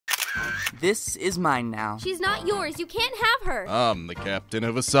This is mine now. She's not yours. You can't have her. I'm the captain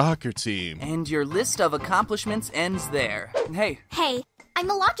of a soccer team. And your list of accomplishments ends there. Hey. Hey, I'm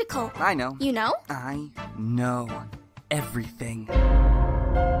illogical. I know. You know? I know everything.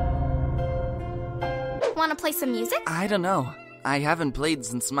 Wanna play some music? I don't know. I haven't played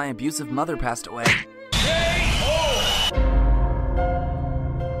since my abusive mother passed away.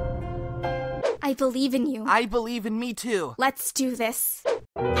 I believe in you. I believe in me too. Let's do this.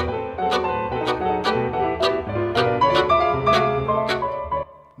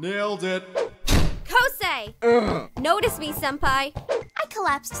 Nailed it. Kosei! Notice me, senpai. I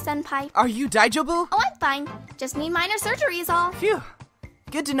collapsed, senpai. Are you Daijobu? Oh, I'm fine. Just need minor surgery is all. Phew.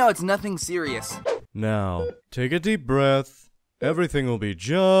 Good to know it's nothing serious. Now, take a deep breath. Everything will be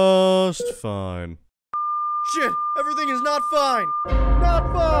just fine. Shit, everything is not fine.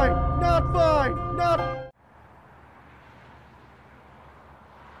 Not fine. Not fine. Not